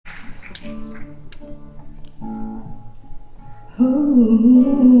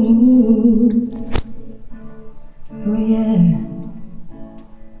Ooh, oh yeah.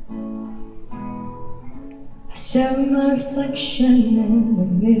 I stare at my reflection in the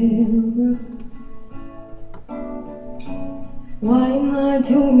mirror. Why am I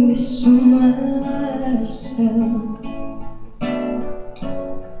doing this to myself?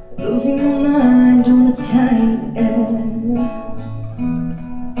 Losing my mind on a tiny error.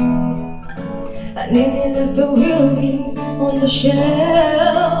 I nearly left the real me on the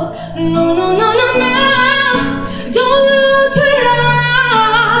shelf. No, no, no, no, no. Don't lose your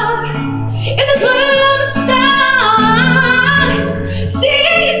love in the blur of the stars.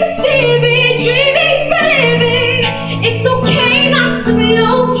 Seeing is deceiving, dreaming is believing. It's okay not to be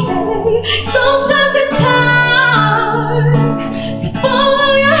okay. Sometimes it's hard to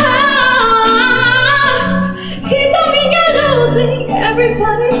follow your heart. Please don't mean you're losing.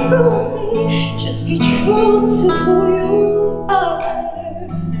 Everybody's bruising. Just be true to who you are.